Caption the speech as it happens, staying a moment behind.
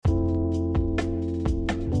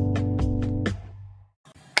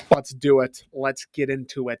Let's do it. Let's get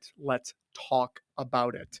into it. Let's talk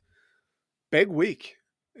about it. Big week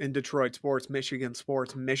in Detroit sports, Michigan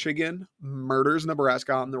sports. Michigan murders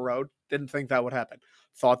Nebraska on the road. Didn't think that would happen.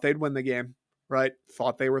 Thought they'd win the game, right?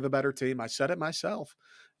 Thought they were the better team. I said it myself.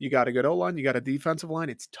 You got a good O-line. You got a defensive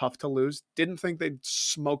line. It's tough to lose. Didn't think they'd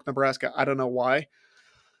smoke Nebraska. I don't know why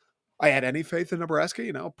I had any faith in Nebraska,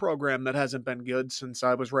 a program that hasn't been good since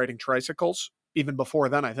I was riding tricycles, even before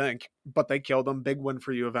then, I think. But they killed them. Big win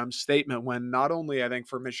for U of M. Statement win, not only, I think,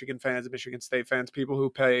 for Michigan fans, Michigan State fans, people who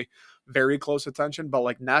pay very close attention, but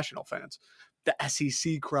like national fans. The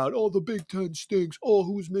SEC crowd, oh, the Big Ten stinks. Oh,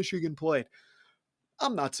 who's Michigan played?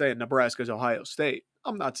 I'm not saying Nebraska's Ohio State.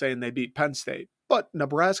 I'm not saying they beat Penn State. But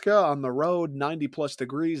Nebraska on the road, 90 plus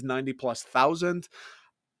degrees, 90 plus thousand.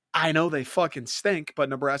 I know they fucking stink, but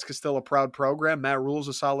Nebraska's still a proud program. Matt Rule's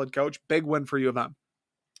a solid coach. Big win for U of M.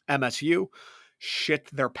 MSU shit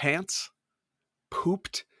their pants,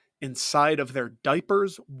 pooped inside of their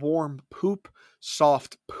diapers, warm poop,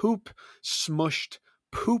 soft poop, smushed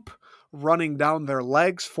poop, running down their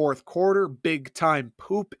legs, fourth quarter, big time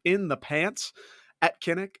poop in the pants at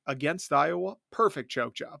Kinnick against Iowa. Perfect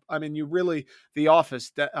choke job. I mean, The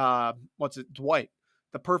Office, Dwight.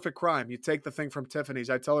 The perfect crime. You take the thing from Tiffany's.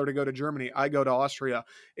 I tell her to go to Germany. I go to Austria.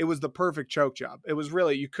 It was the perfect choke job. It was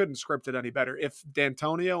really, you couldn't script it any better. If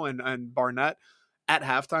D'Antonio and Barnett at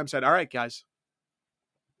halftime said, all right, guys,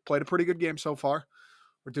 played a pretty good game so far.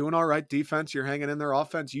 We're doing all right. Defense, you're hanging in there.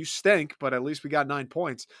 Offense, you stink, but at least we got 9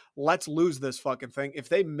 points. Let's lose this fucking thing. If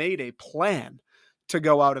they made a plan to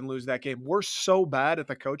go out and lose that game, we're so bad at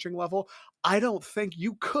the coaching level, I don't think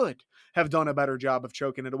you could have done a better job of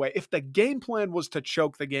choking it away. If the game plan was to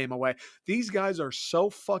choke the game away, these guys are so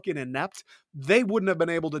fucking inept, they wouldn't have been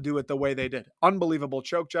able to do it the way they did. Unbelievable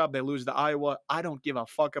choke job. They lose to Iowa. I don't give a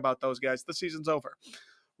fuck about those guys. The season's over.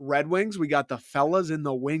 Red Wings, we got the fellas in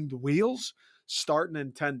the winged wheels starting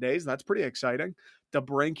in 10 days. That's pretty exciting.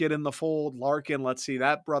 DeBrincat in the fold. Larkin, let's see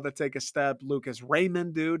that brother take a step. Lucas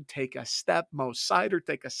Raymond, dude, take a step. Mo Sider,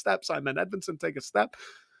 take a step. Simon Edvinsson, take a step.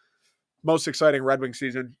 Most exciting Red Wing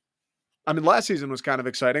season. I mean, last season was kind of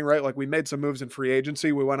exciting, right? Like we made some moves in free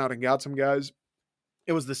agency. We went out and got some guys.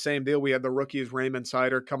 It was the same deal. We had the rookies, Raymond,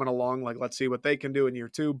 Sider, coming along. Like, let's see what they can do in year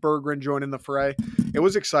 2. Berggren joining the fray. It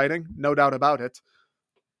was exciting, no doubt about it.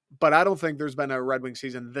 But I don't think there's been a Red Wing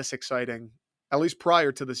season this exciting, at least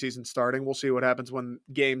prior to the season starting. We'll see what happens when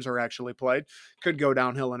games are actually played. Could go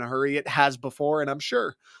downhill in a hurry. It has before, and I'm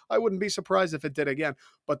sure I wouldn't be surprised if it did again.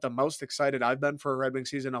 But the most excited I've been for a Red Wing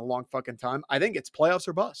season in a long fucking time, I think it's playoffs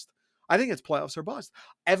or bust.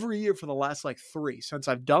 Every year for the last 3, since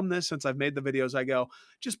I've done this, since I've made the videos, I go,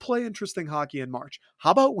 just play interesting hockey in March.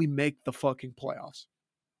 How about we make the fucking playoffs?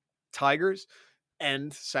 Tigers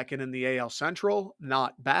end second in the AL Central.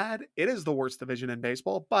 Not bad. It is the worst division in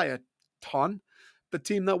baseball by a ton. The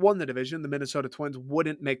team that won the division, the Minnesota Twins,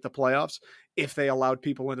 wouldn't make the playoffs if they allowed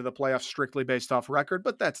people into the playoffs strictly based off record,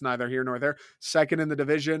 but that's neither here nor there. Second in the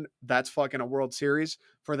division, that's fucking a World Series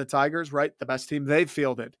for the Tigers, right? The best team they've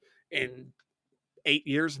fielded in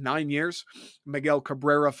 9 years. Miguel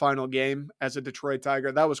Cabrera final game as a Detroit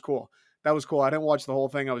Tiger. That was cool. I didn't watch the whole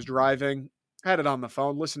thing. I was driving, had it on the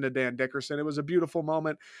phone, listened to Dan Dickerson. It was a beautiful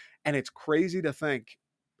moment. And it's crazy to think.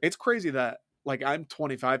 It's crazy that I'm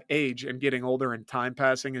 25, age and getting older and time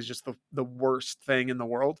passing is just the worst thing in the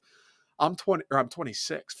world. I'm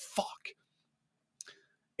 26. Fuck.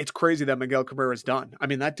 It's crazy that Miguel Cabrera's done. I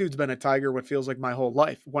mean, that dude's been a Tiger what feels like my whole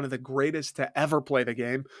life. One of the greatest to ever play the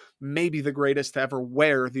game. Maybe the greatest to ever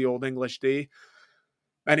wear the Old English D.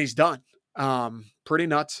 And he's done. Pretty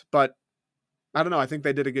nuts. But I don't know. I think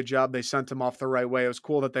they did a good job. They sent him off the right way. It was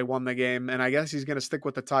cool that they won the game. And I guess he's going to stick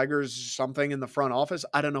with the Tigers, something in the front office.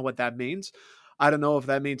 I don't know what that means. I don't know if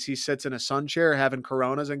that means he sits in a sun chair having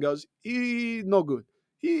Coronas and goes, he no good.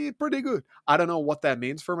 He pretty good. I don't know what that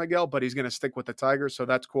means for Miguel, but he's going to stick with the Tigers, so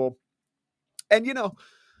that's cool. And,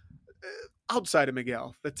 outside of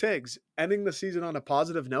Miguel, the Tigs, ending the season on a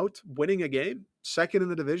positive note, winning a game, second in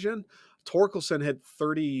the division. Torkelson hit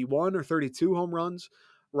 31 or 32 home runs.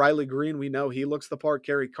 Riley Green, we know he looks the part.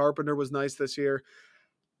 Kerry Carpenter was nice this year.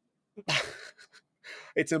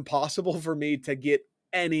 It's impossible for me to get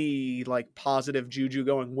any positive juju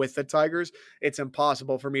going with the Tigers. It's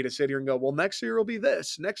impossible for me to sit here and go, well, next year will be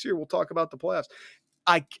this. Next year we'll talk about the playoffs.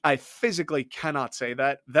 I physically cannot say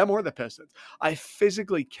that, them or the Pistons. I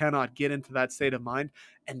physically cannot get into that state of mind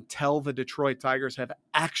until the Detroit Tigers have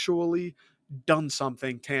actually done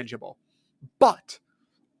something tangible. But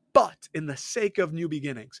in the sake of new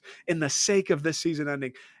beginnings, in the sake of this season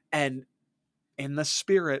ending, and in the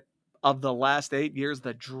spirit of the last 8 years,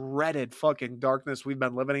 the dreaded fucking darkness we've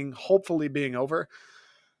been living in, hopefully being over,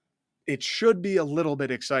 it should be a little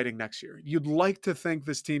bit exciting next year. You'd like to think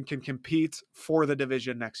this team can compete for the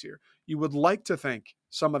division next year. You would like to think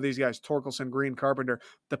some of these guys, Torkelson, Green, Carpenter,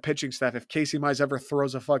 the pitching staff, if Casey Mize ever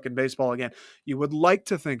throws a fucking baseball again, you would like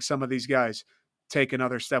to think some of these guys take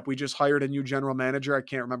another step. We just hired a new general manager. I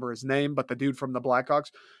can't remember his name, but the dude from the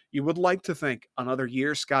Blackhawks. You would like to think another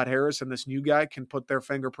year, Scott Harris and this new guy can put their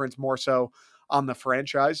fingerprints more so on the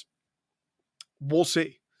franchise. We'll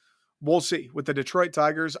see. We'll see. With the Detroit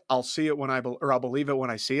Tigers, I'll see it when I'll believe it when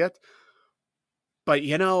I see it. But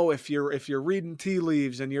if you're reading tea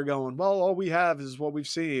leaves and you're going, well, all we have is what we've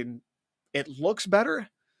seen, it looks better.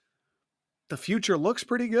 The future looks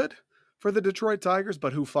pretty good for the Detroit Tigers,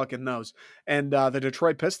 but who fucking knows? And the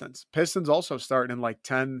Detroit Pistons. Pistons also starting in like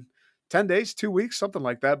 10 days, 2 weeks, something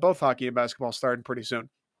like that. Both hockey and basketball starting pretty soon.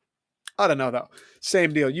 I don't know, though.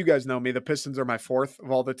 Same deal. You guys know me. The Pistons are my fourth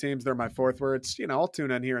of all the teams. They're my fourth, where it's, I'll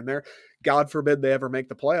tune in here and there. God forbid they ever make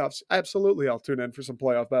the playoffs. Absolutely, I'll tune in for some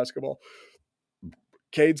playoff basketball.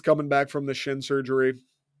 Cade's coming back from the shin surgery.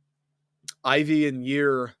 Ivy in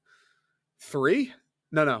year 3?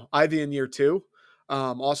 No. Ivy in year 2.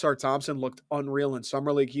 Ausar Thompson looked unreal in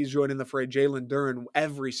Summer League. He's joining the fray. Jalen Duren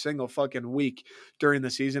every single fucking week during the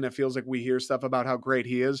season. It feels like we hear stuff about how great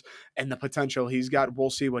he is and the potential he's got. We'll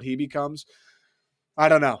see what he becomes. I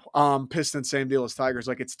don't know. Pistons, same deal as Tigers.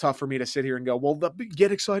 Like, it's tough for me to sit here and go, well,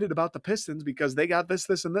 get excited about the Pistons because they got this,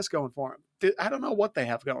 and this going for them. I don't know what they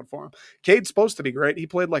have going for them. Cade's supposed to be great. He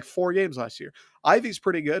played like 4 games last year. Ivy's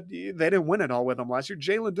pretty good. They didn't win it all with him last year.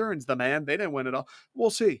 Jalen Duren's the man. They didn't win it all. We'll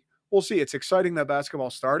see. It's exciting that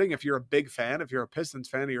basketball's starting. If you're a big fan, if you're a Pistons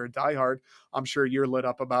fan, or you're a diehard, I'm sure you're lit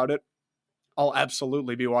up about it. I'll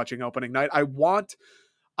absolutely be watching opening night. I want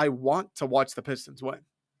to watch the Pistons win.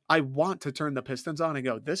 I want to turn the Pistons on and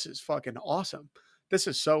go, this is fucking awesome. This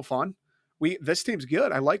is so fun. This team's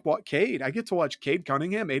good. I like what Cade. I get to watch Cade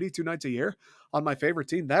Cunningham 82 nights a year on my favorite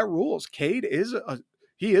team. That rules. Cade is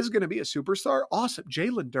going to be a superstar. Awesome.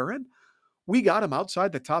 Jalen Duren, we got him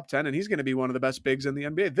outside the top 10, and he's going to be one of the best bigs in the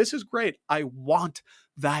NBA. This is great. I want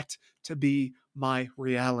that to be my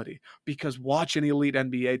reality because watching elite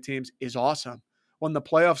NBA teams is awesome. When the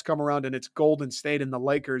playoffs come around and it's Golden State and the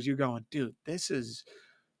Lakers, you're going, dude, this is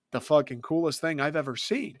the fucking coolest thing I've ever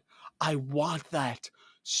seen. I want that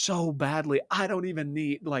so badly. I don't even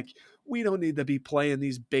need, we don't need to be playing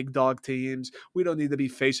these big dog teams. We don't need to be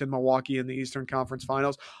facing Milwaukee in the Eastern Conference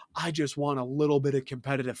Finals. I just want a little bit of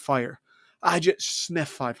competitive fire. I just sniff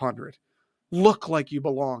 500. Look like you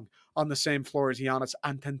belong on the same floor as Giannis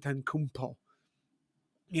Antetokounmpo.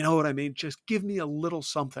 You know what I mean? Just give me a little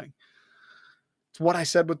something. It's what I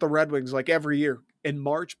said with the Red Wings, like every year. In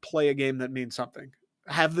March, play a game that means something.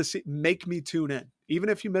 Make me tune in. Even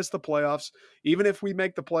if you miss the playoffs, even if we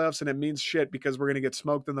make the playoffs and it means shit because we're going to get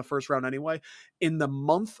smoked in the first round anyway, in the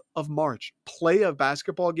month of March, play a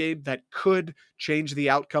basketball game that could change the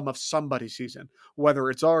outcome of somebody's season, whether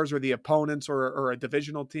it's ours or the opponents or a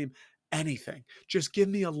divisional team, anything. Just give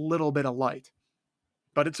me a little bit of light.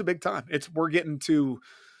 But it's a big time. We're getting to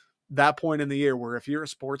that point in the year where if you're a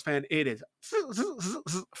sports fan, it is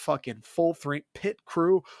fucking full pit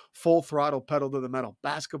crew, full throttle, pedal to the metal.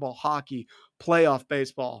 Basketball, hockey, playoff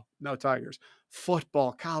baseball, no Tigers.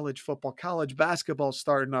 Football, college basketball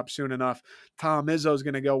starting up soon enough. Tom Izzo's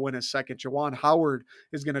going to go win his second. Juwan Howard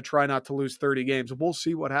is going to try not to lose 30 games. We'll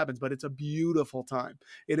see what happens, but it's a beautiful time.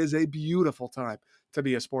 It is a beautiful time to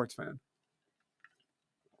be a sports fan.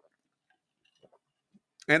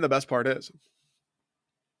 And the best part is,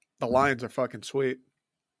 the Lions are fucking sweet.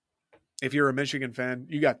 If you're a Michigan fan,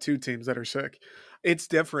 you got 2 teams that are sick. It's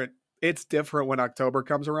different. It's different when October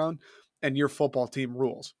comes around and your football team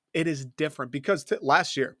rules. It is different because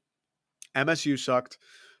last year, MSU sucked.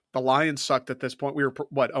 The Lions sucked at this point. We were,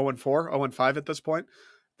 0-4, 0-5 at this point.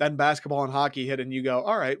 Then basketball and hockey hit and you go,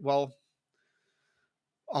 all right, well,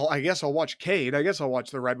 I guess I'll watch Cade. I guess I'll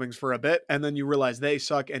watch the Red Wings for a bit. And then you realize they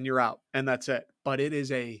suck and you're out. And that's it. But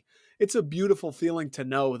it's a beautiful feeling to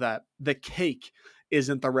know that the cake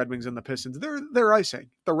isn't the Red Wings and the Pistons. They're icing.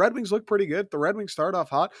 The Red Wings look pretty good. The Red Wings start off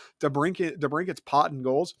hot. DeBrincat's pot and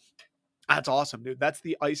goals. That's awesome, dude. That's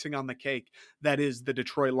the icing on the cake. That is the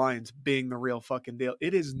Detroit Lions being the real fucking deal.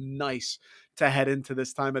 It is nice to head into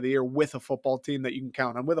this time of the year with a football team that you can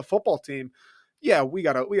count on. With a football team, yeah, we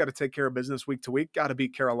gotta take care of business week to week. Got to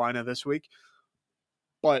beat Carolina this week.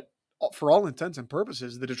 But for all intents and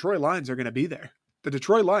purposes, the Detroit Lions are going to be there. The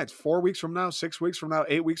Detroit Lions, 4 weeks from now, 6 weeks from now,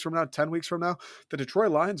 8 weeks from now, 10 weeks from now, the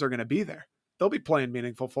Detroit Lions are going to be there. They'll be playing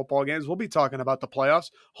meaningful football games. We'll be talking about the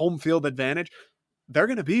playoffs, home field advantage. They're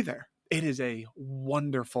going to be there. It is a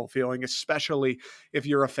wonderful feeling, especially if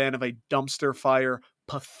you're a fan of a dumpster fire,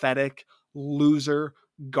 pathetic, loser,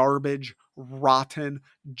 garbage, rotten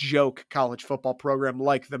joke college football program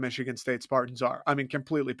like the Michigan State Spartans are. I mean,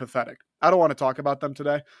 completely pathetic. I don't want to talk about them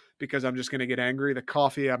today because I'm just going to get angry. The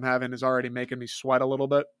coffee I'm having is already making me sweat a little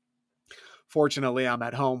bit. Fortunately, I'm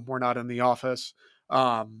at home. We're not in the office.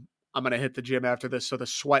 I'm going to hit the gym after this, so the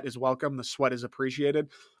sweat is welcome. The sweat is appreciated.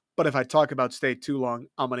 But if I talk about State too long,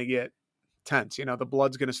 I'm going to get tense. You know, the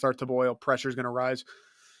blood's going to start to boil. Pressure's going to rise.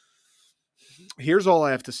 Here's all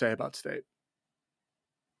I have to say about State.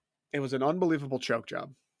 It was an unbelievable choke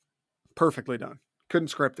job. Perfectly done. Couldn't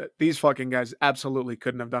script it. These fucking guys absolutely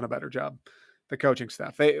couldn't have done a better job. The coaching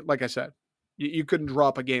staff. They, like I said, you couldn't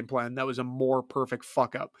drop a game plan that was a more perfect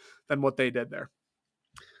fuck up than what they did there.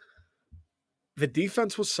 The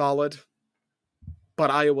defense was solid, but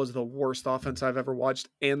Iowa was the worst offense I've ever watched,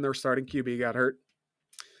 and their starting QB got hurt.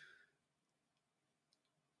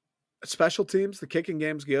 Special teams, the kicking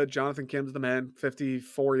game's good. Jonathan Kim's the man,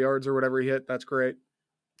 54 yards or whatever he hit. That's great.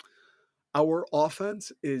 Our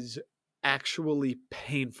offense is actually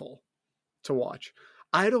painful to watch.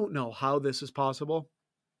 I don't know how this is possible,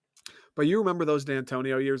 but you remember those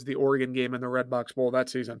D'Antonio years, the Oregon game in the Red Box Bowl that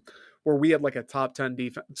season, where we had like a top 10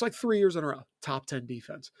 defense. It's like 3 years in a row. Top 10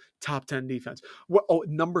 defense. Top 10 defense.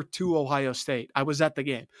 Number 2 Ohio State. I was at the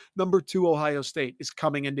game. Number 2 Ohio State is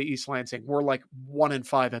coming into East Lansing. We're like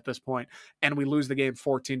 1-5 at this point, and we lose the game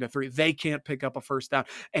 14-3. They can't pick up a first down,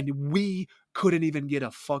 and we couldn't even get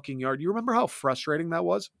a fucking yard. You remember how frustrating that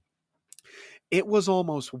was? It was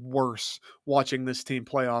almost worse watching this team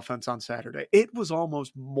play offense on Saturday. It was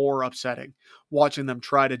almost more upsetting watching them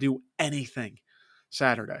try to do anything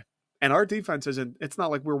Saturday. And our defense it's not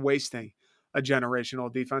like we're wasting a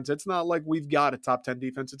generational defense. It's not like we've got a top 10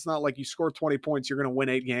 defense. It's not like you score 20 points, you're going to win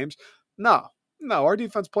 8 games. No, our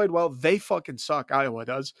defense played well. They fucking suck. Iowa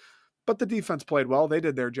does. But the defense played well. They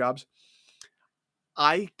did their jobs.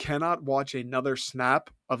 I cannot watch another snap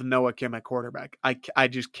of Noah Kim at quarterback. I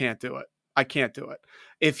just can't do it. I can't do it.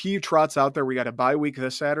 If he trots out there, we got a bye week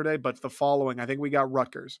this Saturday, but the following, I think we got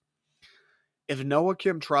Rutgers. If Noah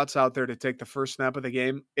Kim trots out there to take the first snap of the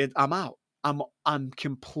game, I'm out. I'm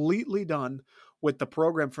completely done with the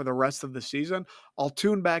program for the rest of the season. I'll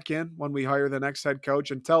tune back in when we hire the next head coach.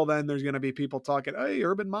 Until then, there's going to be people talking, hey,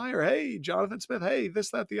 Urban Meyer, hey, Jonathan Smith, hey,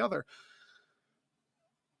 this, that, the other.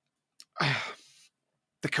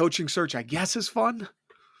 The coaching search, I guess, is fun.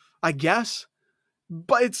 I guess.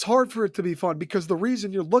 But it's hard for it to be fun because the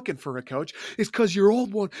reason you're looking for a coach is because your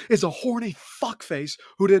old one is a horny fuckface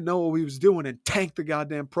who didn't know what he was doing and tanked the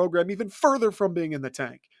goddamn program even further from being in the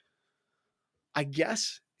tank. I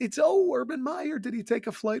guess it's, Urban Meyer. Did he take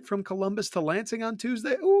a flight from Columbus to Lansing on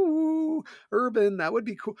Tuesday? Ooh, Urban, that would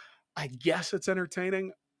be cool. I guess it's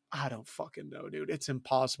entertaining. I don't fucking know, dude. It's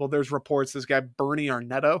impossible. There's reports this guy, Bernie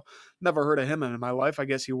Arnetto, never heard of him in my life. I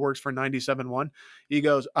guess he works for 97.1. He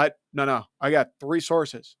goes, I got 3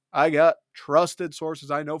 sources. I got trusted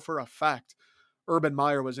sources. I know for a fact Urban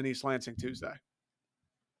Meyer was in East Lansing Tuesday.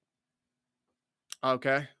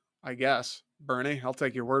 Okay, I guess. Bernie, I'll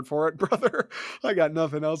take your word for it, brother. I got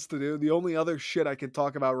nothing else to do. The only other shit I can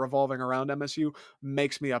talk about revolving around MSU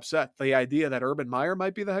makes me upset. The idea that Urban Meyer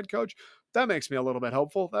might be the head coach, that makes me a little bit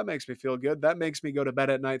hopeful. That makes me feel good. That makes me go to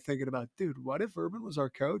bed at night thinking about, dude, what if Urban was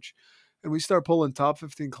our coach and we start pulling top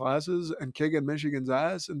 15 classes and kicking Michigan's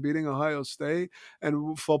ass and beating Ohio State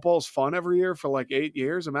and football's fun every year for like 8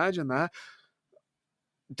 years? Imagine that.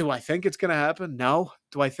 Do I think it's going to happen? No.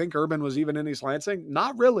 Do I think Urban was even in East Lansing?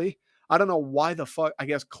 Not really. I don't know why the fuck, I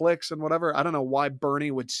guess clicks and whatever. I don't know why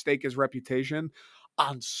Bernie would stake his reputation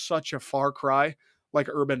on such a far cry like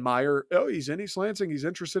Urban Meyer. Oh, he's in East Lansing. He's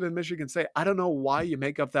interested in Michigan State. I don't know why you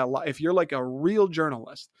make up that lie. If you're like a real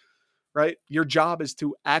journalist, right? Your job is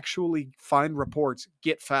to actually find reports,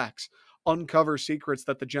 get facts, uncover secrets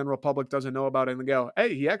that the general public doesn't know about and go,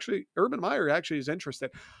 hey, Urban Meyer actually is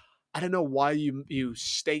interested. I don't know why you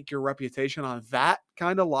stake your reputation on that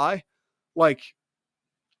kind of lie. Like,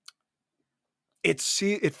 it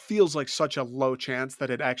feels like such a low chance that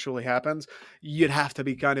it actually happens. You'd have to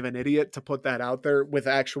be kind of an idiot to put that out there with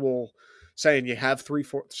actual saying you have 3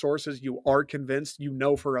 sources. You are convinced, you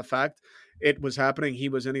know for a fact it was happening. He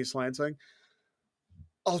was in East Lansing.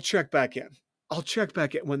 I'll check back in.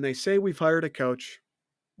 When they say we've hired a coach,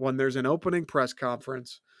 when there's an opening press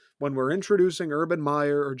conference, when we're introducing Urban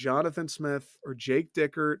Meyer or Jonathan Smith or Jake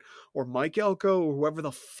Dickert or Mike Elko or whoever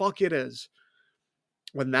the fuck it is,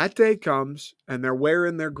 when that day comes and they're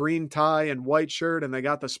wearing their green tie and white shirt and they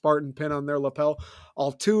got the Spartan pin on their lapel,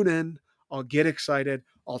 I'll tune in, I'll get excited,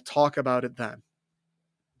 I'll talk about it then.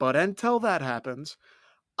 But until that happens,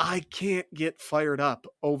 I can't get fired up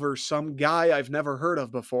over some guy I've never heard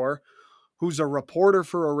of before who's a reporter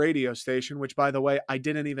for a radio station, which, by the way, I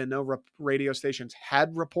didn't even know radio stations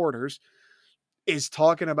had reporters, is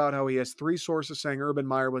talking about how he has 3 sources saying Urban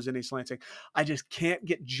Meyer was in East Lansing. I just can't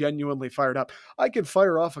get genuinely fired up. I can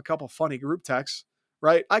fire off a couple funny group texts,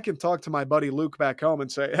 right? I can talk to my buddy Luke back home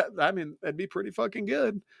and say, I mean, that'd be pretty fucking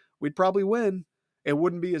good. We'd probably win. It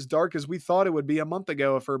wouldn't be as dark as we thought it would be a month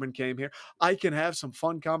ago if Urban came here. I can have some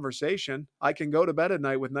fun conversation. I can go to bed at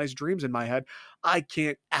night with nice dreams in my head. I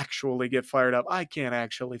can't actually get fired up. I can't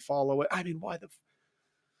actually follow it. I mean, why the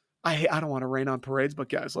I don't want to rain on parades, but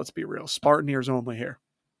guys, let's be real. Spartan ears only here.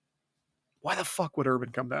 Why the fuck would Urban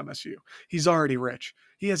come to MSU? He's already rich.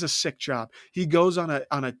 He has a sick job. He goes on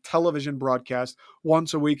a television broadcast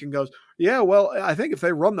once a week and goes, yeah, well, I think if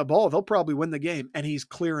they run the ball, they'll probably win the game. And he's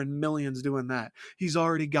clearing millions doing that. He's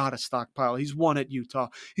already got a stockpile. He's won at Utah.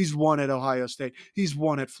 He's won at Ohio State. He's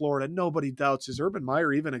won at Florida. Nobody doubts, is Urban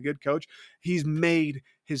Meyer even a good coach? He's made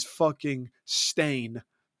his fucking stain,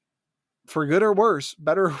 for good or worse,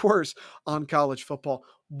 better or worse, on college football.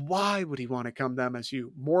 Why would he want to come to MSU?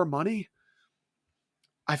 More money?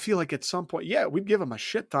 I feel like at some point, yeah, we'd give him a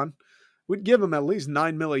shit ton. We'd give him at least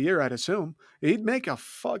 $9 million a year, I'd assume. He'd make a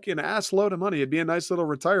fucking ass load of money. It'd be a nice little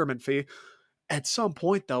retirement fee. At some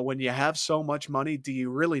point, though, when you have so much money, do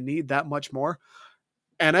you really need that much more?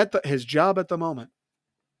 And at his job at the moment,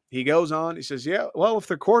 he goes on, he says, yeah, well, if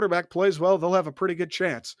their quarterback plays well, they'll have a pretty good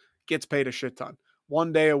chance. Gets paid a shit ton.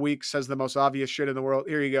 1 day a week, says the most obvious shit in the world.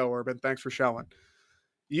 Here you go, Urban. Thanks for showing.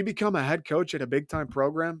 You become a head coach at a big-time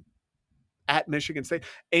program at Michigan State,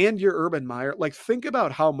 and you're Urban Meyer. Like, think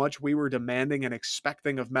about how much we were demanding and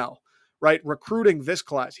expecting of Mel, right? Recruiting this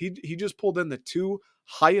class. He just pulled in the 2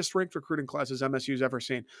 highest-ranked recruiting classes MSU's ever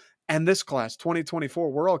seen. And this class, 2024,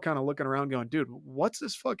 we're all kind of looking around going, dude, what's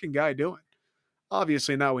this fucking guy doing?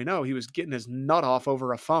 Obviously, now we know he was getting his nut off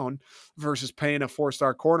over a phone versus paying a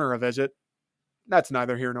 4-star corner a visit. That's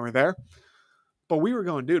neither here nor there. But we were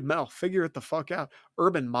going, dude, Mel, figure it the fuck out.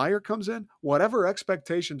 Urban Meyer comes in, whatever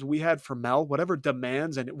expectations we had for Mel, whatever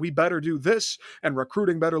demands, and we better do this, and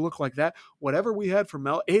recruiting better look like that, whatever we had for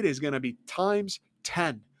Mel, it is going to be times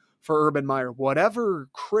 10 for Urban Meyer. Whatever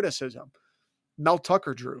criticism Mel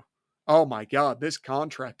Tucker drew. Oh my God, this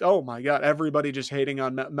contract. Oh my God, everybody just hating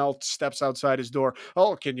on Mel steps outside his door.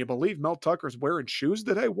 Oh, can you believe Mel Tucker's wearing shoes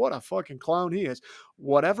today? What a fucking clown he is.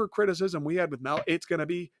 Whatever criticism we had with Mel, it's going to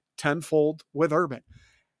be tenfold with Urban.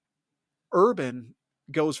 Urban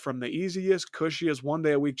goes from the easiest, cushiest 1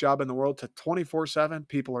 day a week job in the world to 24/7.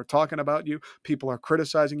 People are talking about you. People are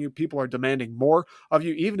criticizing you. People are demanding more of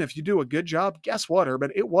you. Even if you do a good job, guess what,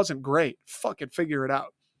 Urban? It wasn't great. Fucking figure it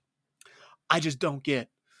out. I just don't get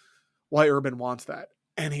why Urban wants that.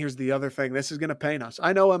 And here's the other thing. This is going to pain us.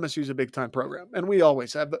 I know MSU's a big-time program, and we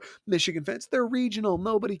always have the Michigan fans. They're regional.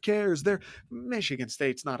 Nobody cares. Michigan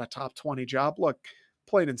State's not a top 20 job. Look,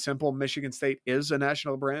 plain and simple, Michigan State is a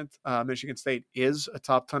national brand. Michigan State is a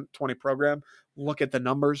top 20 program. Look at the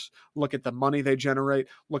numbers. Look at the money they generate.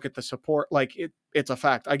 Look at the support. Like, it's a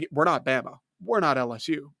fact. We're not Bama. We're not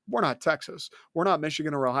LSU. We're not Texas. We're not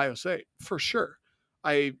Michigan or Ohio State, for sure.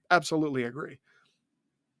 I absolutely agree.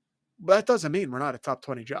 But that doesn't mean we're not a top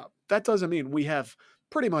 20 job. That doesn't mean we have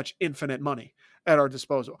pretty much infinite money at our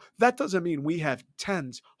disposal. That doesn't mean we have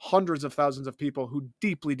tens, hundreds of thousands of people who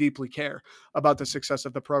deeply, deeply care about the success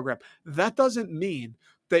of the program. That doesn't mean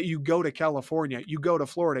that you go to California, you go to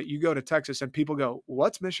Florida, you go to Texas, and people go,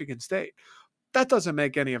 what's Michigan State? That doesn't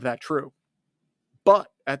make any of that true. But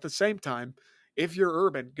at the same time, if you're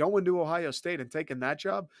Urban, going to Ohio State and taking that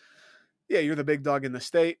job, yeah, you're the big dog in the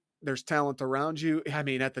state. There's talent around you. I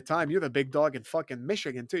mean, at the time, you're the big dog in fucking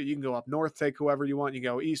Michigan, too. You can go up north, take whoever you want. You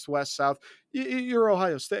go east, west, south. You're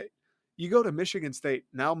Ohio State. You go to Michigan State.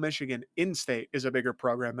 Now Michigan in-state is a bigger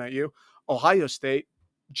program than you. Ohio State,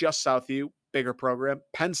 just south of you, bigger program.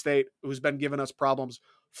 Penn State, who's been giving us problems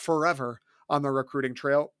forever on the recruiting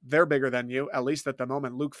trail, they're bigger than you, at least at the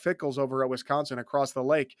moment. Luke Fickell's over at Wisconsin across the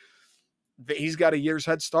lake. He's got a year's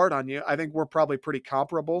head start on you. I think we're probably pretty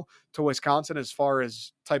comparable to Wisconsin as far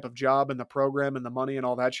as type of job and the program and the money and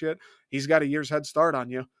all that shit. He's got a year's head start on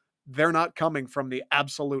you. They're not coming from the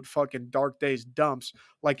absolute fucking dark days dumps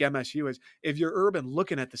like MSU is. If you're Urban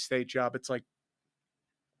looking at the state job, it's like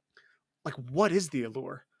what is the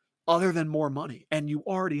allure other than more money? And you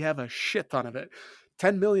already have a shit ton of it.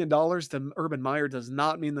 $10 million to Urban Meyer does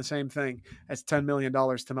not mean the same thing as $10 million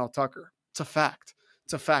to Mel Tucker. It's a fact.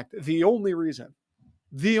 It's a fact. The only reason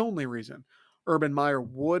Urban Meyer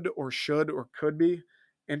would or should or could be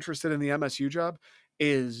interested in the MSU job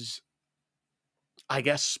is, I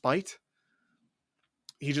guess, spite.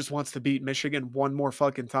 He just wants to beat Michigan one more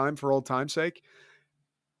fucking time for old time's sake.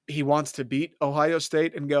 He wants to beat Ohio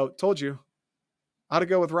State and go, told you, How'd it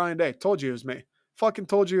go with Ryan Day? Told you it was me. Fucking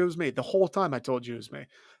told you it was me. The whole time I told you it was me.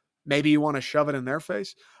 Maybe you want to shove it in their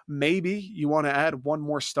face. Maybe you want to add one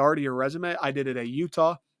more star to your resume. I did it at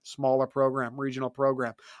Utah, smaller program, regional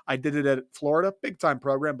program. I did it at Florida, big time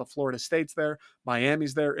program, but Florida State's there.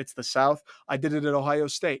 Miami's there. It's the South. I did it at Ohio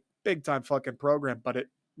State, big time fucking program, but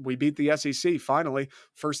we beat the SEC finally.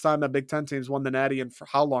 First time that Big Ten teams won the Natty, and for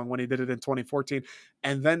how long when he did it in 2014.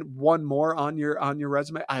 And then one more on your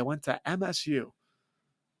resume. I went to MSU,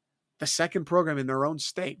 the second program in their own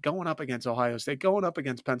state, going up against Ohio State, going up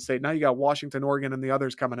against Penn State. Now you got Washington, Oregon, and the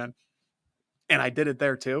others coming in. And I did it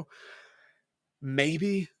there too.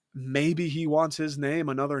 Maybe he wants his name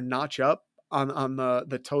another notch up on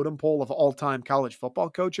the totem pole of all-time college football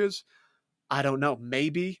coaches. I don't know.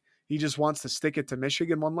 Maybe he just wants to stick it to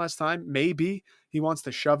Michigan one last time. Maybe he wants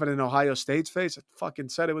to shove it in Ohio State's face. I fucking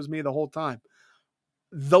said it was me the whole time.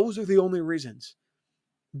 Those are the only reasons.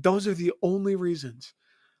 Those are the only reasons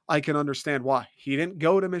I can understand why. He didn't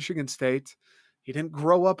go to Michigan State. He didn't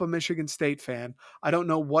grow up a Michigan State fan. I don't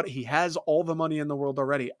know what, he has all the money in the world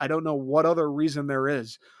already. I don't know what other reason there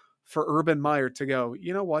is for Urban Meyer to go,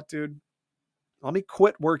 you know what, dude? Let me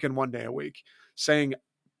quit working one day a week, saying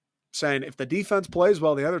if the defense plays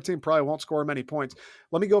well, the other team probably won't score many points.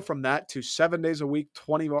 Let me go from that to 7 days a week,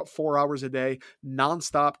 24 hours a day,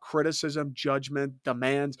 nonstop criticism, judgment,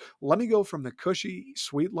 demands. Let me go from the cushy,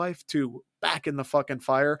 sweet life to back in the fucking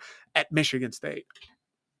fire at Michigan State.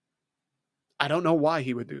 I don't know why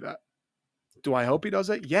he would do that. Do I hope he does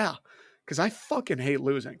it? Yeah, because I fucking hate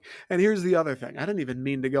losing. And here's the other thing. I didn't even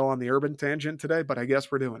mean to go on the Urban tangent today, but I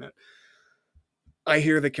guess we're doing it. I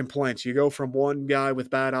hear the complaints. You go from one guy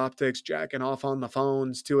with bad optics, jacking off on the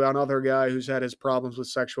phones, to another guy who's had his problems with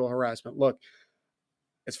sexual harassment. Look,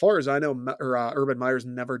 as far as I know, Urban Meyer's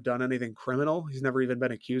never done anything criminal. He's never even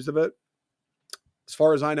been accused of it. As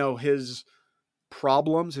far as I know, his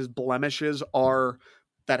problems, his blemishes are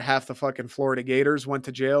that half the fucking Florida Gators went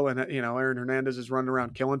to jail, and Aaron Hernandez is running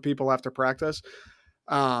around killing people after practice.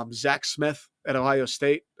 Zach Smith at Ohio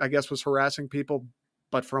State, I guess, was harassing people,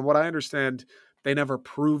 but from what I understand, they never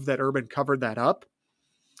proved that Urban covered that up.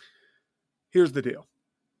 Here's the deal.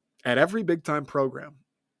 At every big-time program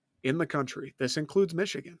in the country, this includes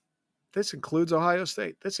Michigan, this includes Ohio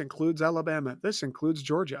State, this includes Alabama, this includes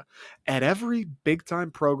Georgia. At every big-time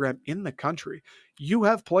program in the country, you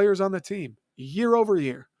have players on the team year over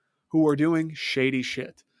year who are doing shady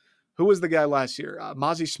shit. Who was the guy last year?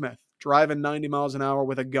 Mazi Smith, driving 90 miles an hour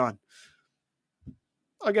with a gun.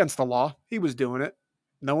 Against the law. He was doing it.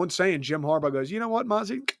 No one's saying Jim Harbaugh goes, you know what,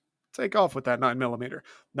 Mazi? Take off with that 9mm.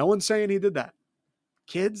 No one's saying he did that.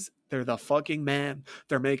 Kids, they're the fucking man.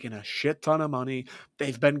 They're making a shit ton of money.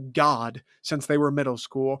 They've been God since they were middle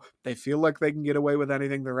school. They feel like they can get away with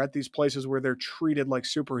anything. They're at these places where they're treated like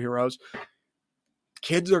superheroes.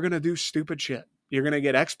 Kids are going to do stupid shit. You're going to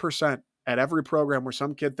get X% at every program where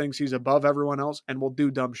some kid thinks he's above everyone else and will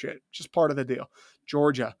do dumb shit. Just part of the deal.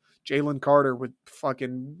 Georgia, Jalen Carter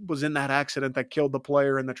was in that accident that killed the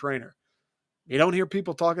player and the trainer. You don't hear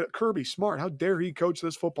people talking. Kirby Smart, how dare he coach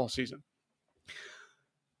this football season?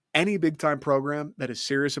 Any big-time program that is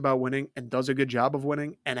serious about winning and does a good job of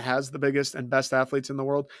winning and has the biggest and best athletes in the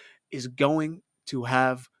world is going to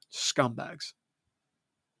have scumbags.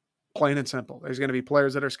 Plain and simple. There's going to be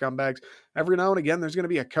players that are scumbags. Every now and again, there's going to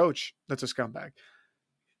be a coach that's a scumbag.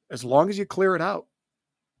 As long as you clear it out,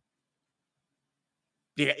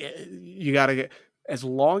 you got to get, as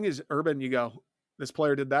long as Urban, you go, this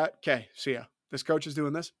player did that. Okay, see ya. This coach is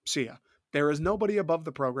doing this. See ya. There is nobody above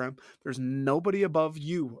the program. There's nobody above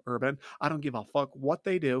you, Urban. I don't give a fuck what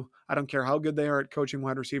they do. I don't care how good they are at coaching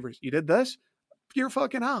wide receivers. You did this, you're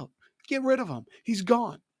fucking out. Get rid of him. He's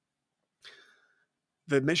gone.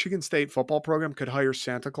 The Michigan State football program could hire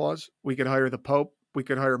Santa Claus. We could hire the Pope. We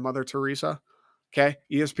could hire Mother Teresa. Okay?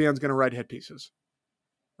 ESPN's going to write hit pieces.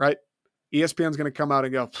 Right? ESPN's going to come out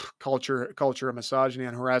and go, culture of misogyny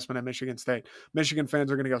and harassment at Michigan State. Michigan fans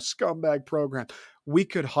are going to go, scumbag program. We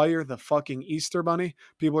could hire the fucking Easter Bunny.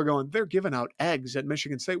 People are going, they're giving out eggs at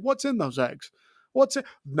Michigan State. What's in those eggs? What's it?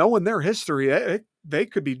 Knowing their history, they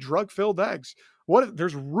could be drug-filled eggs. What if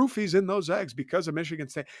there's roofies in those eggs because of Michigan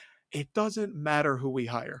State? It doesn't matter who we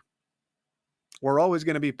hire. We're always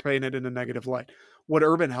going to be painted in a negative light. Would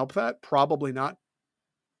Urban help that? Probably not.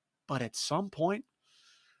 But at some point,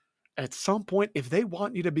 if they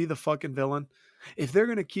want you to be the fucking villain, if they're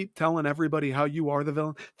going to keep telling everybody how you are the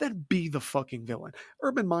villain, then be the fucking villain.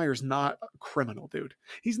 Urban Meyer's not a criminal, dude.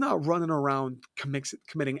 He's not running around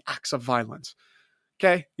committing acts of violence.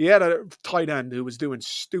 Okay? He had a tight end who was doing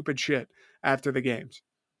stupid shit after the games,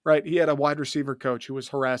 right? He had a wide receiver coach who was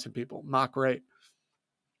harassing people. Not great.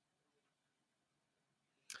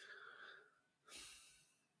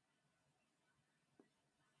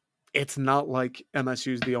 It's not like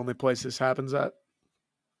MSU is the only place this happens at.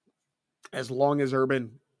 As long as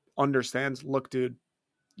Urban understands, look, dude,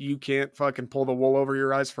 you can't fucking pull the wool over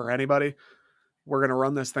your eyes for anybody. We're going to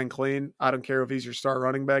run this thing clean. I don't care if he's your star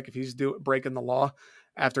running back. If he's breaking the law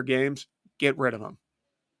after games, get rid of him.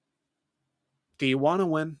 Do you want to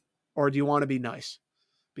win or do you want to be nice?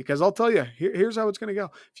 Because I'll tell you, here's how it's going to go.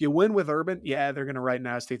 If you win with Urban, yeah, they're going to write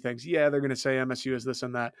nasty things. Yeah, they're going to say MSU is this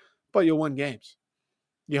and that, but you'll win games.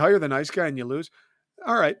 You hire the nice guy and you lose.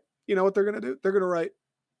 All right, you know what they're going to do? They're going to write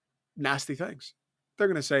nasty things. They're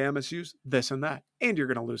going to say MSU's this and that, and you're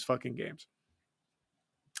going to lose fucking games.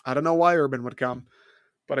 I don't know why Urban would come,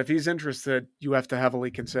 but if he's interested, you have to heavily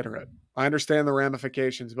consider it. I understand the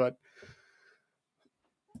ramifications, but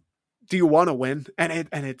do you want to win? And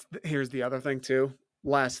it's here's the other thing too.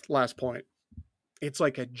 Last point. It's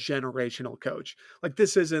like a generational coach. Like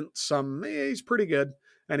this isn't he's pretty good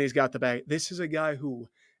and he's got the bag. This is a guy who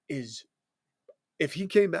is, if he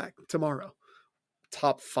came back tomorrow,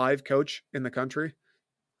 top 5 coach in the country,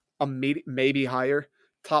 maybe higher,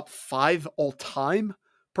 top 5 all time,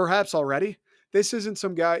 perhaps already. This isn't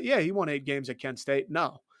some guy, yeah, he won 8 games at Kent State.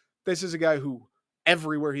 No, this is a guy who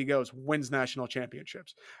everywhere he goes wins national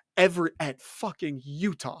championships. At fucking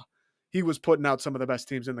Utah, he was putting out some of the best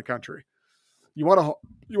teams in the country. You want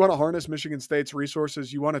to harness Michigan State's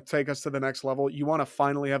resources. You want to take us to the next level. You want to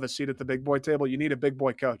finally have a seat at the big boy table. You need a big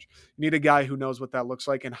boy coach. You need a guy who knows what that looks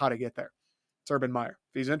like and how to get there. It's Urban Meyer.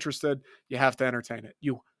 If he's interested, you have to entertain it.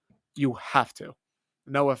 You have to.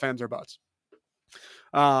 No ifs, ands, or buts.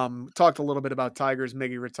 Talked a little bit about Tigers,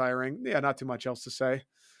 Miggy retiring. Yeah, not too much else to say.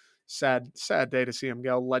 Sad day to see him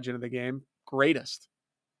go. Legend of the game. Greatest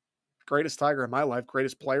Tiger of my life.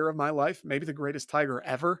 Greatest player of my life. Maybe the greatest Tiger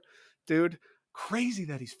ever. Dude, crazy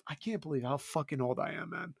that I can't believe how fucking old I am,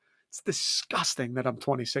 man. It's disgusting that I'm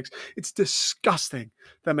 26. It's disgusting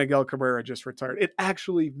that Miguel Cabrera just retired. It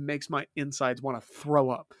actually makes my insides want to throw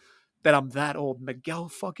up that I'm that old. Miguel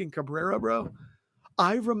fucking Cabrera, bro.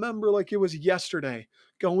 I remember like it was yesterday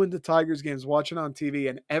going to Tigers games, watching on TV,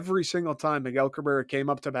 and every single time Miguel Cabrera came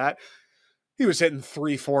up to bat, he was hitting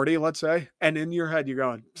 340, let's say. And in your head, you're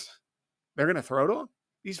going, they're going to throw to him?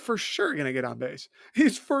 He's for sure going to get on base.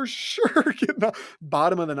 He's for sure getting on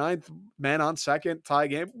bottom of the 9th, man on second, tie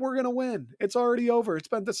game. We're going to win. It's already over. It's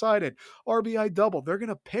been decided. RBI double. They're going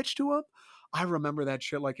to pitch to him? I remember that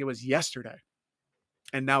shit like it was yesterday.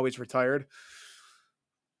 And now he's retired.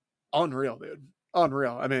 Unreal, dude.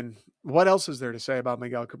 Unreal. I mean, what else is there to say about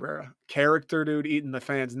Miguel Cabrera? Character, dude, eating the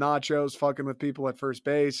fans' nachos, fucking with people at first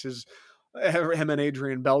base. Him and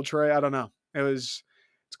Adrian Beltre. I don't know. It's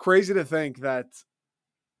crazy to think that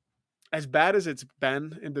as bad as it's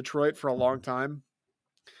been in Detroit for a long time,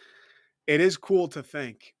 it is cool to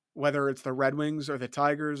think, whether it's the Red Wings or the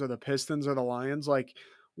Tigers or the Pistons or the Lions, like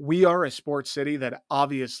we are a sports city that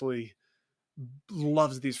obviously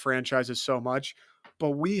loves these franchises so much, but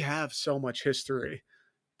we have so much history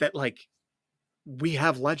that like we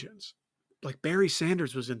have legends. Like Barry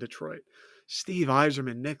Sanders was in Detroit. Steve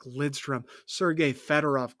Yzerman, Nick Lidstrom, Sergei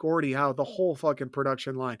Fedorov, Gordie Howe, the whole fucking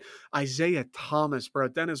production line. Isaiah Thomas, bro.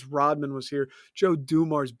 Dennis Rodman was here. Joe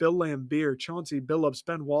Dumars, Bill Laimbeer, Chauncey Billups,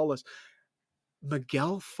 Ben Wallace.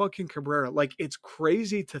 Miguel fucking Cabrera. Like, it's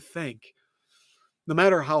crazy to think, no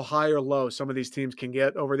matter how high or low some of these teams can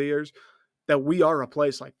get over the years, that we are a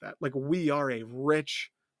place like that. Like, we are a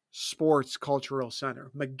rich sports cultural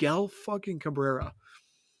center. Miguel fucking Cabrera.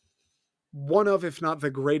 One of, if not the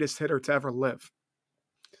greatest hitter to ever live.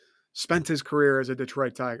 Spent his career as a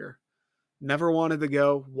Detroit Tiger. Never wanted to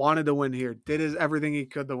go, wanted to win here, did everything he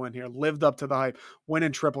could to win here, lived up to the hype,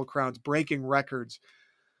 winning Triple Crowns, breaking records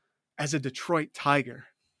as a Detroit Tiger.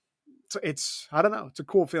 It's I don't know, it's a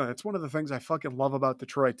cool feeling. It's one of the things I fucking love about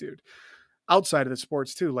Detroit, dude. Outside of the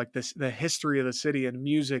sports too, like the history of the city and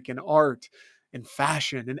music and art and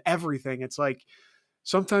fashion and everything. It's like,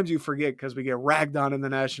 sometimes you forget because we get ragged on in the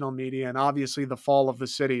national media and obviously the fall of the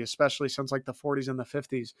city, especially since like the 40s and the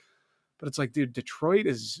 50s. But it's like, dude, Detroit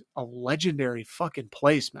is a legendary fucking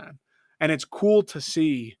place, man. And it's cool to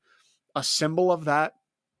see a symbol of that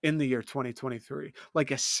in the year 2023, like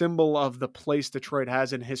a symbol of the place Detroit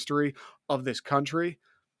has in history of this country.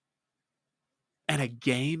 And a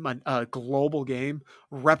game, a global game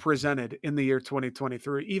represented in the year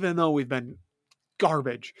 2023, even though we've been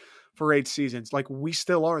garbage for 8 seasons. Like, we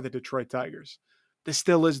still are the Detroit Tigers. This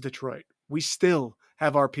still is Detroit. We still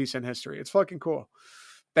have our piece in history. It's fucking cool.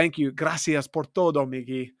 Thank you. Gracias por todo,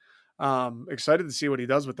 Miggy. Excited to see what he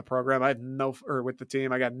does with the program. With the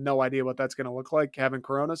team. I got no idea what that's going to look like. Having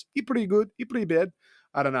Coronas. He pretty good. He pretty bad.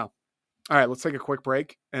 I don't know. All right, let's take a quick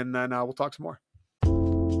break and then we'll talk some more.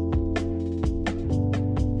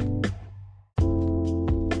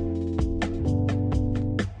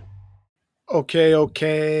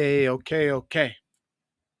 Okay.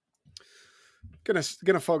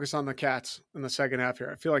 Gonna focus on the Cats in the second half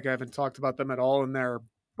here. I feel like I haven't talked about them at all, and they're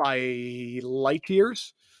by light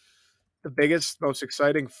years the biggest, most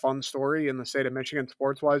exciting, fun story in the state of Michigan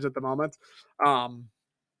sports wise at the moment. Um,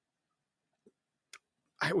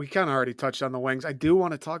 we kind of already touched on the Wings. I do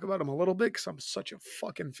want to talk about them a little bit because I'm such a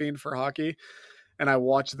fucking fiend for hockey. And I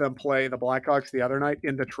watched them play the Blackhawks the other night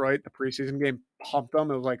in Detroit, the preseason game. Pumped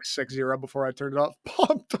them. It was like 6-0 before I turned it off.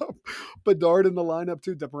 Pumped them. Bedard in the lineup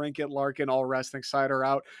too. DeBrincat, Larkin, all resting. Sider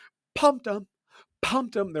out. Pumped them.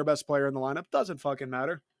 Pumped them. Their best player in the lineup. Doesn't fucking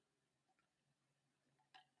matter.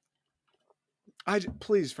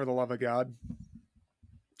 Please, for the love of God,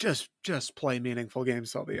 just play meaningful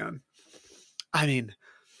games till the end. I mean,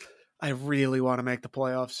 I really want to make the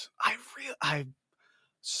playoffs. I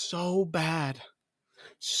so bad.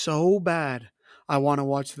 So bad. I want to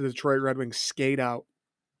watch the Detroit Red Wings skate out.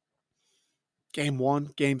 Game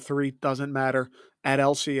 1, game 3, doesn't matter. At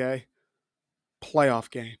LCA, playoff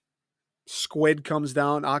game. Squid comes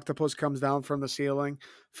down, octopus comes down from the ceiling,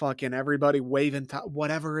 fucking everybody waving,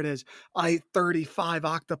 whatever it is. 35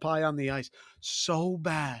 octopi on the ice. So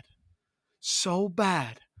bad. So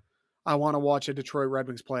bad. I want to watch a Detroit Red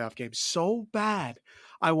Wings playoff game so bad.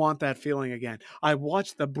 I want that feeling again. I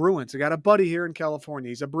watched the Bruins. I got a buddy here in California.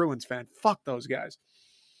 He's a Bruins fan. Fuck those guys.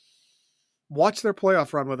 Watch their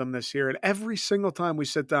playoff run with them this year. And every single time we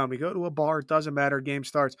sit down, we go to a bar, it doesn't matter, game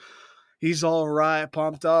starts. He's all right,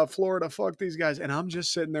 pumped up, Florida, fuck these guys. And I'm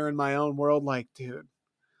just sitting there in my own world like, dude,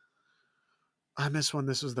 I miss when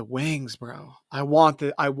this was the Wings, bro. I want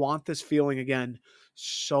this feeling again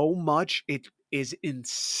so much. It is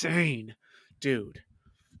insane, dude.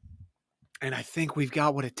 And I think we've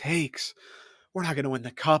got what it takes. We're not going to win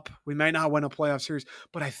the cup. We may not win a playoff series,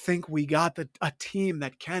 but I think we got a team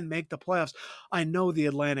that can make the playoffs. I know the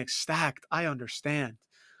Atlantic's stacked. I understand,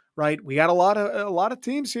 right? We got a lot of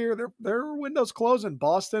teams here. Their window's closing.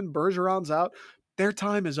 Boston, Bergeron's out. Their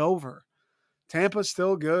time is over. Tampa's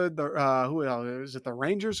still good. Who else? Is it the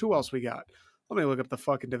Rangers? Who else we got? Let me look up the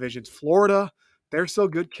fucking divisions. Florida, they're still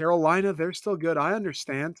good. Carolina, they're still good. I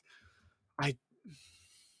understand. I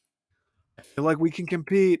feel like we can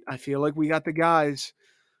compete. I feel like we got the guys,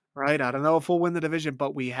 right? I don't know if we'll win the division,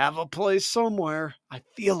 but we have a place somewhere. I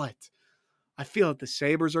feel it. I feel it. The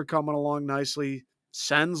Sabres are coming along nicely.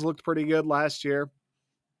 Sens looked pretty good last year.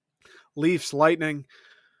 Leafs, Lightning.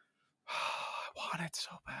 I want it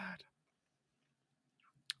so bad.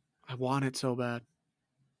 I want it so bad.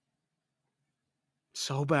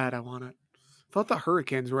 So bad, I want it. I thought the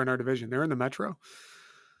Hurricanes were in our division. They're in the Metro.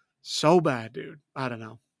 So bad, dude. I don't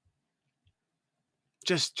know.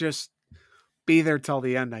 Just be there till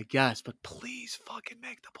the end, I guess. But please fucking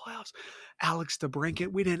make the playoffs. Alex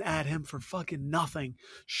DeBrincat, we didn't add him for fucking nothing.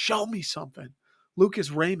 Show me something.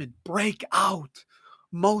 Lucas Raymond, break out.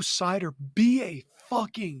 Mo Sider, be a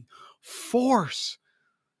fucking force.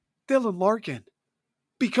 Dylan Larkin,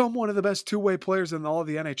 become one of the best two-way players in all of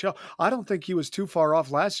the NHL. I don't think he was too far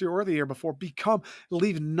off last year or the year before.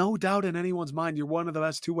 Leave no doubt in anyone's mind you're one of the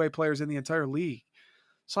best two-way players in the entire league.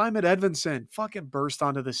 Simon Edvinsson, fucking burst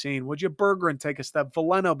onto the scene. Would you Berggren take a step?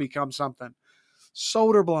 Veleno become something.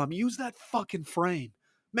 Soderblom, use that fucking frame.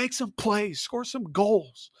 Make some plays. Score some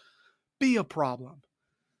goals. Be a problem.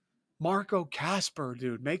 Marco Casper,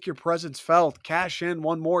 dude, make your presence felt. Cash in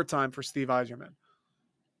one more time for Steve Yzerman.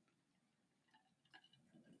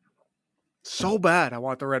 So bad I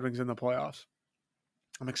want the Red Wings in the playoffs.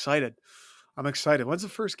 I'm excited. When's the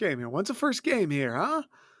first game here? Huh?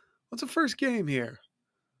 What's the first game here?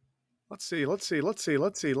 Let's see.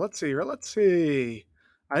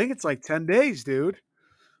 I think it's like 10 days, dude.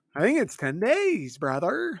 I think it's 10 days,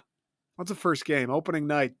 brother. What's the first game? Opening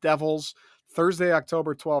night, Devils, Thursday,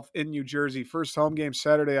 October 12th in New Jersey. First home game,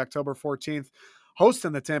 Saturday, October 14th.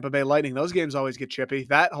 Hosting the Tampa Bay Lightning. Those games always get chippy.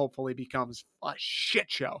 That hopefully becomes a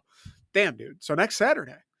shit show. Damn, dude. So next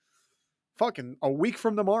Saturday, fucking a week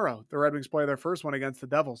from tomorrow, the Red Wings play their first one against the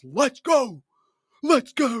Devils. Let's go.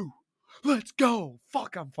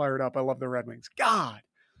 Fuck, I'm fired up. I love the Red Wings. God,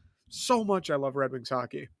 so much I love Red Wings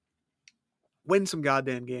hockey. Win some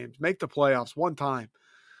goddamn games. Make the playoffs one time.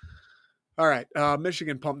 All right,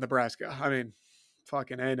 Michigan pumped Nebraska. I mean,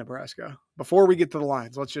 fucking A, Nebraska. Before we get to the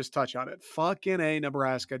lines, let's just touch on it. Fucking A,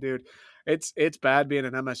 Nebraska, dude. It's bad being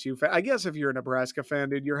an MSU fan. I guess if you're a Nebraska fan,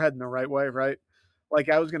 dude, you're heading the right way, right? Like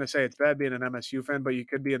I was going to say, it's bad being an MSU fan, but you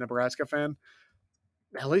could be a Nebraska fan.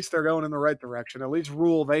 At least they're going in the right direction. At least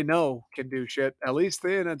Rule, they know, can do shit. At least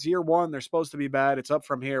then it's year one. They're supposed to be bad. It's up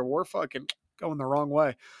from here. We're fucking going the wrong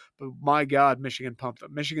way. But my God, Michigan pumped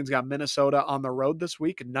them. Michigan's got Minnesota on the road this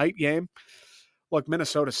week, a night game. Look,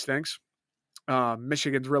 Minnesota stinks.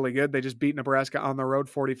 Michigan's really good. They just beat Nebraska on the road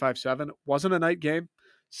 45-7. Wasn't a night game.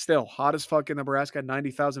 Still hot as fuck in Nebraska.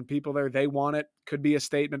 90,000 people there. They want it. Could be a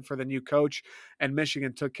statement for the new coach. And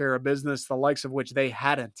Michigan took care of business, the likes of which they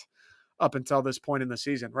hadn't up until this point in the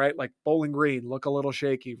season, right? Like Bowling Green look a little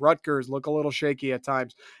shaky. Rutgers look a little shaky at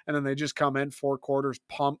times. And then they just come in 4 quarters,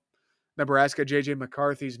 pump Nebraska. JJ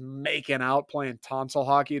McCarthy's making out, playing tonsil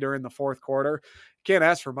hockey during the 4th quarter. Can't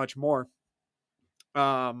ask for much more.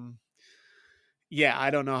 Yeah, I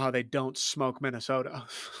don't know how they don't smoke Minnesota,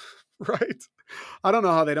 right? I don't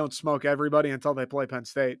know how they don't smoke everybody until they play Penn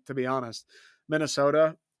State, to be honest.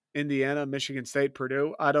 Minnesota, Indiana, Michigan State,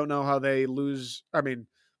 Purdue. I don't know how they lose. I mean,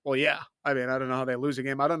 well, yeah. I mean, I don't know how they lose a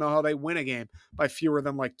game. I don't know how they win a game by fewer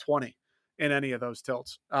than like 20 in any of those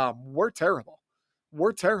tilts. We're terrible.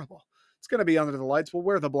 We're terrible. It's going to be under the lights. We'll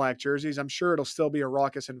wear the black jerseys. I'm sure it'll still be a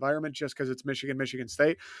raucous environment just because it's Michigan, Michigan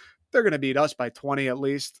State. They're going to beat us by 20 at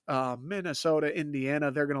least. Minnesota, Indiana,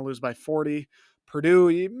 they're going to lose by 40.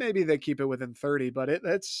 Purdue, maybe they keep it within 30, but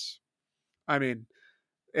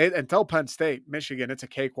until Penn State, Michigan, it's a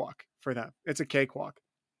cakewalk for them. It's a cakewalk.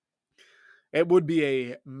 It would be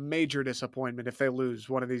a major disappointment if they lose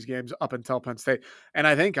one of these games up until Penn State. And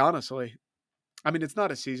I think, honestly, it's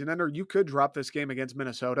not a season ender. You could drop this game against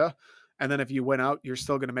Minnesota, and then if you win out, you're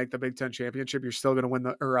still going to make the Big Ten championship. You're still going to win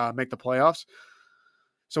make the playoffs.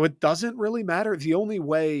 So it doesn't really matter. The only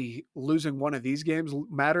way losing one of these games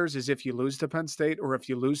matters is if you lose to Penn State or if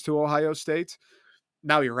you lose to Ohio State.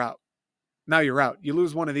 Now you're out. You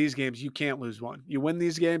lose one of these games, you can't lose one. You win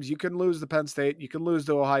these games, you can lose to Penn State, you can lose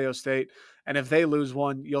to Ohio State, and if they lose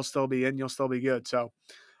one, you'll still be in, you'll still be good. So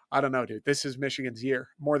I don't know, dude. This is Michigan's year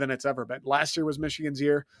more than it's ever been. Last year was Michigan's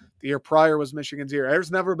year. The year prior was Michigan's year.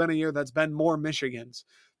 There's never been a year that's been more Michigan's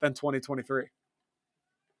than 2023.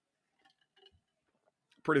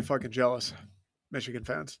 Pretty fucking jealous, Michigan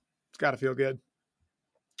fans. It's got to feel good.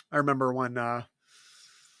 I remember when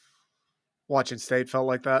watching State felt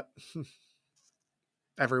like that.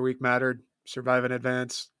 Every week mattered. Survive in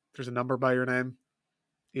advance. There's a number by your name.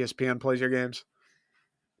 ESPN plays your games.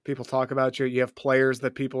 People talk about you. You have players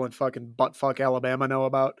that people in fucking buttfuck Alabama know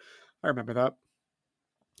about. I remember that.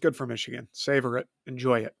 Good for Michigan. Savor it.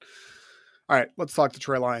 Enjoy it. All right, let's talk to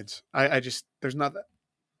Trey Lyons. There's nothing.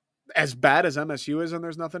 As bad as MSU is, and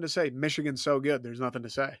there's nothing to say. Michigan's so good, there's nothing to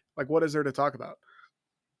say. Like, what is there to talk about?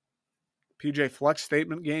 PJ Flex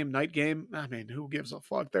statement game, night game. Who gives a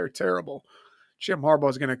fuck? They're terrible. Jim Harbaugh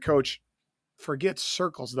is going to coach. Forget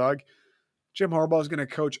circles, dog. Jim Harbaugh is going to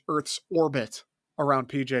coach Earth's orbit around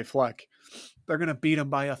PJ Fleck. They're going to beat him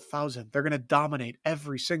by 1,000. They're going to dominate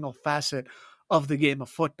every single facet of the game of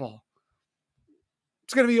football.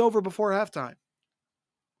 It's going to be over before halftime.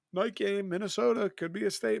 Night game, Minnesota could be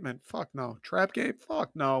a statement. Fuck no. Trap game? Fuck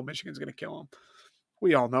no. Michigan's going to kill them.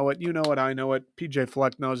 We all know it. You know it. I know it. PJ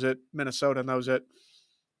Fleck knows it. Minnesota knows it.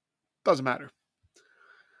 Doesn't matter.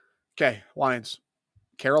 Okay, Lions.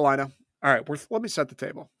 Carolina. All right, let me set the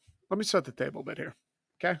table. Let me set the table a bit here.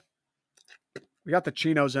 Okay? We got the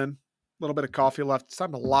chinos in. A little bit of coffee left. It's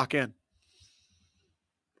time to lock in.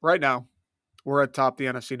 Right now, we're at top the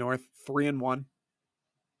NFC North, 3-1.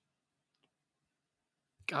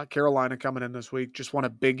 Got Carolina coming in this week. Just won a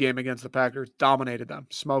big game against the Packers. Dominated them.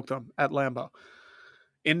 Smoked them at Lambeau.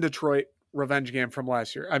 In Detroit, revenge game from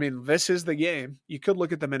last year. This is the game. You could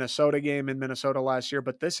look at the Minnesota game in Minnesota last year,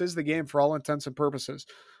 but this is the game for all intents and purposes.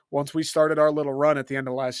 Once we started our little run at the end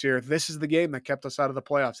of last year, this is the game that kept us out of the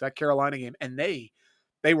playoffs, that Carolina game. And they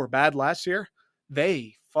were bad last year.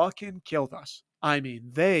 They fucking killed us.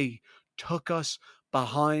 They took us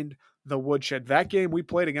behind the woodshed. That game we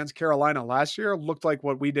played against Carolina last year looked like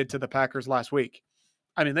what we did to the Packers last week.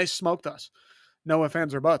 They smoked us. No ifs,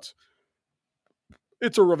 ands, or buts.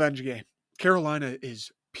 It's a revenge game. Carolina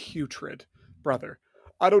is putrid, brother.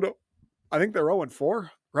 I don't know. I think they're 0-4,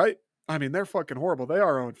 right? They're fucking horrible. They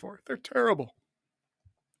are 0-4. They're terrible.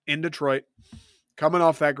 In Detroit, coming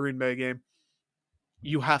off that Green Bay game,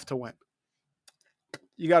 you have to win.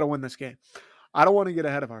 You got to win this game. I don't want to get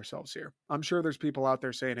ahead of ourselves here. I'm sure there's people out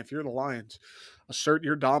there saying, if you're the Lions, assert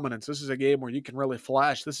your dominance. This is a game where you can really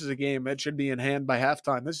flash. This is a game that should be in hand by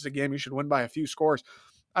halftime. This is a game you should win by a few scores.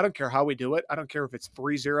 I don't care how we do it. I don't care if it's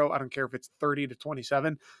 3-0. I don't care if it's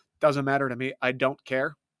 30-27. Doesn't matter to me. I don't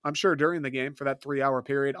care. I'm sure during the game for that 3-hour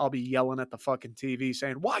period, I'll be yelling at the fucking TV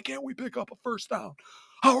saying, why can't we pick up a first down?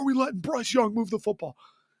 How are we letting Bryce Young move the football?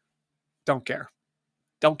 Don't care.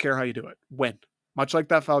 Don't care how you do it. Win. Much like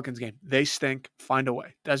that Falcons game. They stink. Find a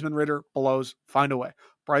way. Desmond Ridder blows. Find a way.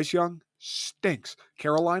 Bryce Young stinks.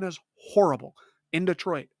 Carolina's horrible. In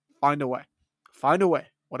Detroit, find a way. Find a way.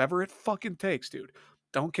 Whatever it fucking takes, dude.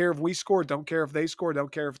 Don't care if we score. Don't care if they score.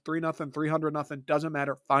 Don't care if 3-0, 300-0. Doesn't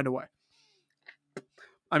matter. Find a way.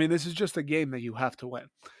 I mean, this is just a game that you have to win.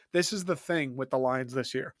 This is the thing with the Lions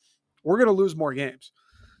this year. We're going to lose more games.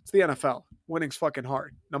 It's the NFL. Winning's fucking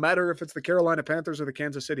hard. No matter if it's the Carolina Panthers or the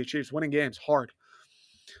Kansas City Chiefs, winning games, hard.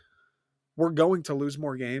 We're going to lose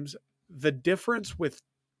more games. The difference with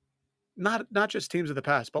not just teams of the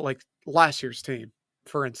past, but like last year's team,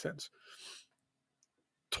 for instance,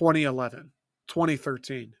 2011,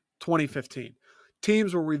 2013, 2015,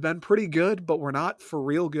 teams where we've been pretty good, but we're not for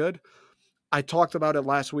real good. I talked about it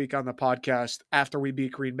last week on the podcast after we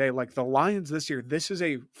beat Green Bay. Like the Lions this year, this is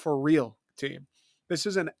a for real team. This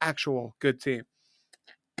is an actual good team.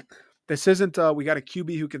 This isn't, we got a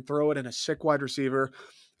QB who can throw it and a sick wide receiver,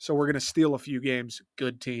 so we're going to steal a few games.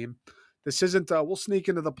 Good team. This isn't, we'll sneak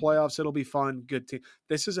into the playoffs. It'll be fun. Good team.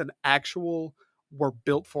 This is an actual, we're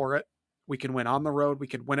built for it. We can win on the road. We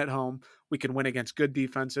can win at home. We can win against good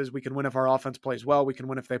defenses. We can win if our offense plays well. We can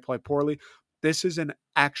win if they play poorly. This is an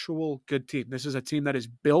actual good team. This is a team that is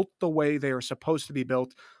built the way they are supposed to be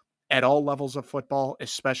built at all levels of football,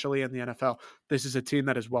 especially in the NFL. This is a team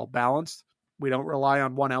that is well balanced. We don't rely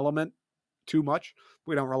on one element too much.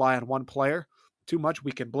 We don't rely on one player too much.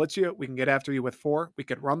 We can blitz you. We can get after you with 4. We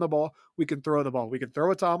can run the ball. We can throw the ball. We can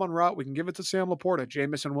throw it to Amon-Ra. We can give it to Sam Laporta.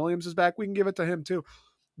 Jamison Williams is back. We can give it to him too.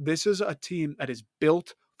 This is a team that is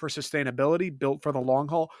built for sustainability, built for the long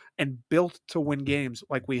haul, and built to win games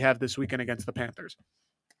like we have this weekend against the Panthers.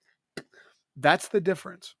 That's the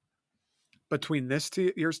difference between this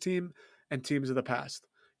year's team and teams of the past.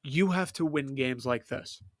 You have to win games like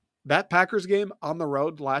this. That Packers game on the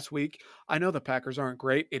road last week, I know the Packers aren't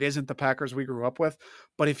great. It isn't the Packers we grew up with.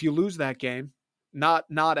 But if you lose that game, not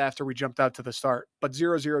after we jumped out to the start, but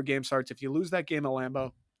 0-0 game starts. If you lose that game at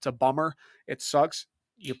Lambeau, it's a bummer. It sucks.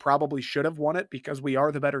 You probably should have won it because we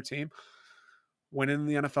are the better team. Winning in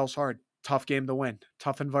the NFL is hard. Tough game to win.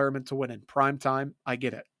 Tough environment to win in. Prime time, I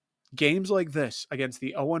get it. Games like this against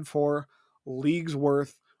the 0-4, league's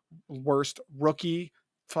worst rookie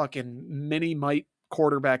fucking mini-mite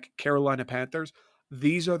quarterback Carolina Panthers,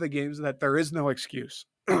 these are the games that there is no excuse.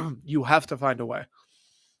 You have to find a way.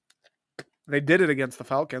 They did it against the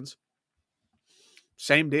Falcons.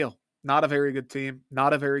 Same deal. Not a very good team.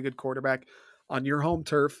 Not a very good quarterback. On your home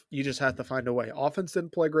turf, you just have to find a way. Offense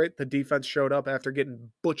didn't play great. The defense showed up after getting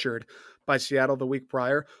butchered by Seattle the week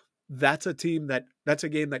prior. That's a game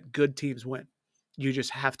that good teams win. You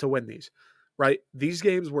just have to win these, right? These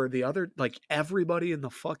games where the other, like everybody in the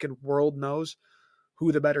fucking world knows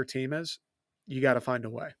who the better team is, you got to find a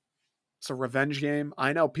way. It's a revenge game.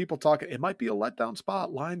 I know people talk, it might be a letdown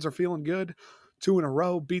spot. Lions are feeling good. 2 in a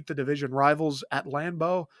row, beat the division rivals at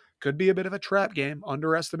Lambeau. Could be a bit of a trap game,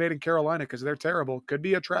 underestimating Carolina because they're terrible. Could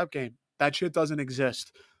be a trap game. That shit doesn't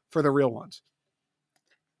exist for the real ones.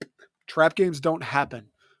 Trap games don't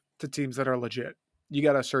happen to teams that are legit. You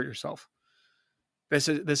got to assert yourself. This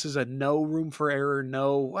is a no room for error.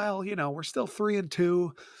 No, well, we're still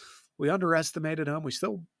 3-2. We underestimated them. We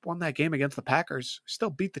still won that game against the Packers.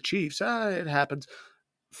 Still beat the Chiefs. It happens.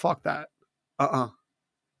 Fuck that.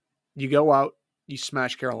 You go out, you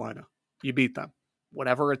smash Carolina. You beat them.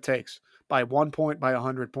 Whatever it takes. By 1 point, by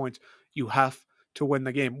 100 points, you have to win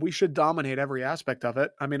the game. We should dominate every aspect of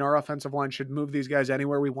it. I mean, our offensive line should move these guys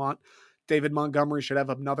anywhere we want. David Montgomery should have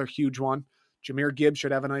another huge one. Jahmyr Gibbs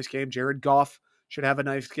should have a nice game. Jared Goff should have a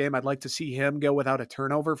nice game. I'd like to see him go without a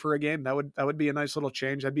turnover for a game. That would be a nice little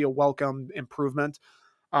change. That'd be a welcome improvement.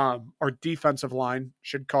 Our defensive line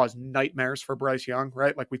should cause nightmares for Bryce Young,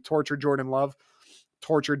 right? Like we tortured Jordan Love,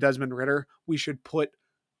 tortured Desmond Ridder. We should put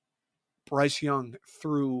Bryce Young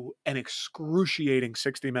through an excruciating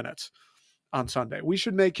 60 minutes on Sunday. We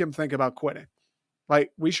should make him think about quitting.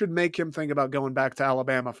 Like, we should make him think about going back to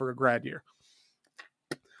Alabama for a grad year.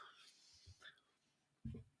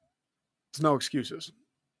 There's no excuses.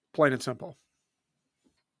 Plain and simple.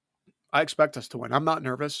 I expect us to win. I'm not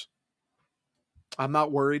nervous. I'm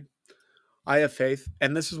not worried. I have faith.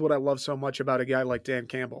 And this is what I love so much about a guy like Dan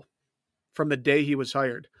Campbell. From the day he was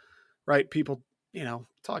hired, right? People,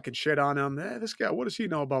 talking shit on him. This guy, what does he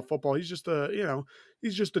know about football? He's just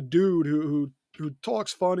a dude who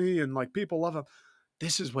talks funny and like people love him.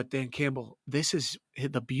 This is what Dan Campbell, this is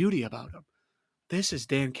the beauty about him. This is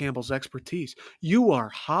Dan Campbell's expertise. You are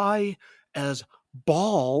high as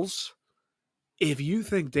balls if you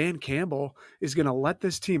think Dan Campbell is going to let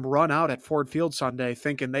this team run out at Ford Field Sunday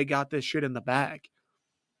thinking they got this shit in the bag.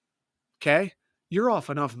 Okay? You're off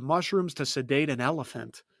enough mushrooms to sedate an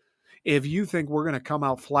elephant if you think we're going to come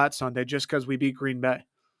out flat Sunday just because we beat Green Bay.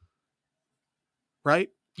 Right?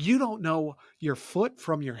 You don't know your foot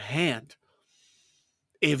from your hand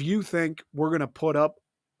if you think we're going to put up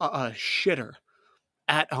a shitter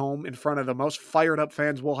at home in front of the most fired up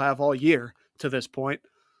fans we'll have all year to this point,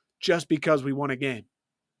 just because we won a game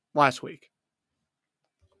last week.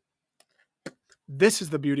 This is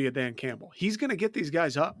the beauty of Dan Campbell. He's going to get these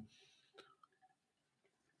guys up.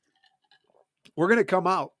 We're going to come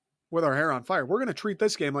out with our hair on fire. We're going to treat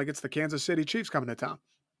this game like it's the Kansas City Chiefs coming to town.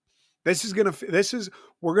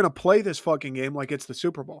 We're going to play this fucking game like it's the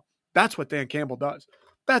Super Bowl. That's what Dan Campbell does.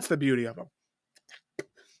 That's the beauty of him.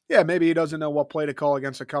 Yeah, maybe he doesn't know what play to call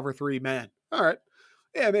against a cover 3 man. All right.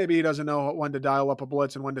 Yeah, maybe he doesn't know when to dial up a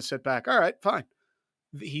blitz and when to sit back. All right, fine.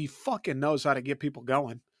 He fucking knows how to get people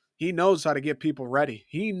going. He knows how to get people ready.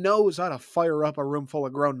 He knows how to fire up a room full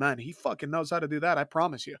of grown men. He fucking knows how to do that, I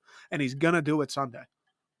promise you. And he's going to do it Sunday.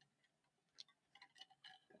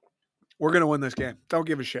 We're going to win this game. Don't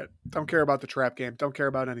give a shit. Don't care about the trap game. Don't care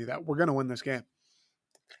about any of that. We're going to win this game.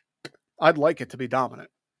 I'd like it to be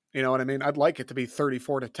dominant. You know what I mean? I'd like it to be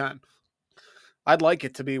 34-10. I'd like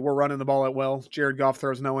it to be we're running the ball at will. Jared Goff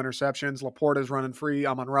throws no interceptions. Laporta's running free.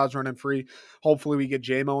 Amon-Ra's running free. Hopefully we get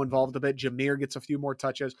J-Mo involved a bit. Jameer gets a few more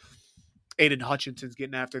touches. Aiden Hutchinson's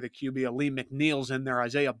getting after the QB. Ali McNeil's in there.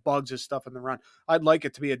 Isaiah Buggs is stuff in the run. I'd like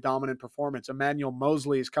it to be a dominant performance. Emmanuel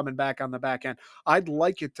Mosley is coming back on the back end. I'd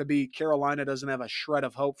like it to be Carolina doesn't have a shred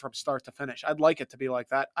of hope from start to finish. I'd like it to be like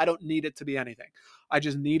that. I don't need it to be anything. I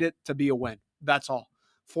just need it to be a win. That's all.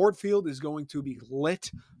 Ford Field is going to be lit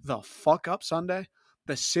the fuck up Sunday.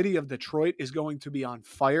 The city of Detroit is going to be on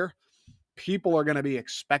fire. People are going to be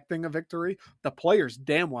expecting a victory. The players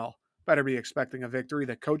damn well better be expecting a victory.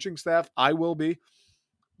 The coaching staff, I will be.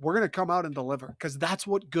 We're going to come out and deliver because that's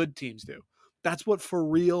what good teams do. That's what for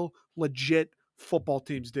real, legit football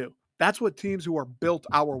teams do. That's what teams who are built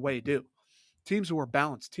our way do. Teams who are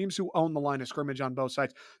balanced, teams who own the line of scrimmage on both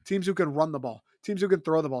sides, teams who can run the ball, teams who can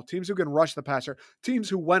throw the ball, teams who can rush the passer, teams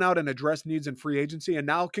who went out and addressed needs in free agency and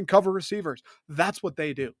now can cover receivers. That's what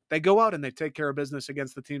they do. They go out and they take care of business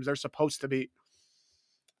against the teams they're supposed to beat.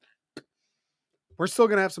 We're still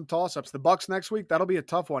going to have some toss-ups. The Bucs next week, that'll be a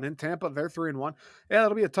tough one. In Tampa, they're 3-1. Yeah,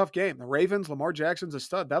 that'll be a tough game. The Ravens, Lamar Jackson's a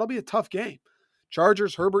stud. That'll be a tough game.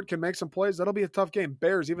 Chargers, Herbert can make some plays. That'll be a tough game.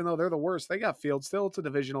 Bears, even though they're the worst, they got Fields still. It's a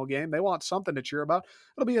divisional game. They want something to cheer about.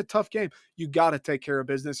 It'll be a tough game. You got to take care of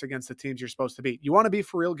business against the teams you're supposed to beat. You want to be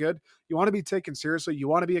for real good. You want to be taken seriously. You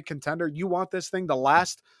want to be a contender. You want this thing to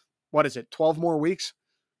last, 12 more weeks?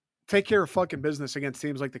 Take care of fucking business against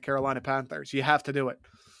teams like the Carolina Panthers. You have to do it.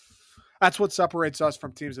 That's what separates us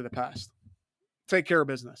from teams of the past. Take care of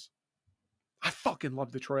business. I fucking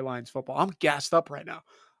love Detroit Lions football. I'm gassed up right now.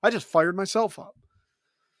 I just fired myself up.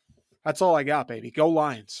 That's all I got, baby. Go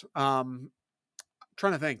Lions. Trying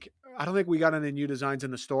to think. I don't think we got any new designs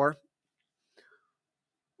in the store.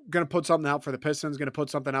 Going to put something out for the Pistons. Going to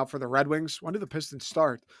put something out for the Red Wings. When do the Pistons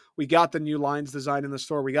start? We got the new Lions design in the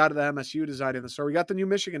store. We got the MSU design in the store. We got the new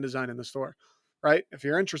Michigan design in the store, right? If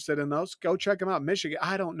you're interested in those, go check them out. Michigan,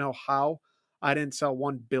 I don't know how I didn't sell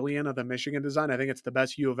 1 billion of the Michigan design. I think it's the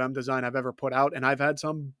best U of M design I've ever put out, and I've had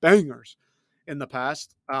some bangers in the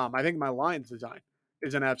past. I think my Lions design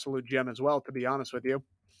is an absolute gem as well, to be honest with you.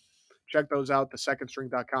 Check those out,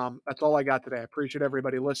 thesecondstring.com. That's all I got today. I appreciate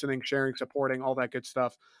everybody listening, sharing, supporting, all that good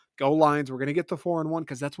stuff. Go Lions. We're going to get to 4-1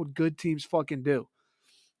 because that's what good teams fucking do.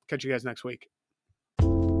 Catch you guys next week.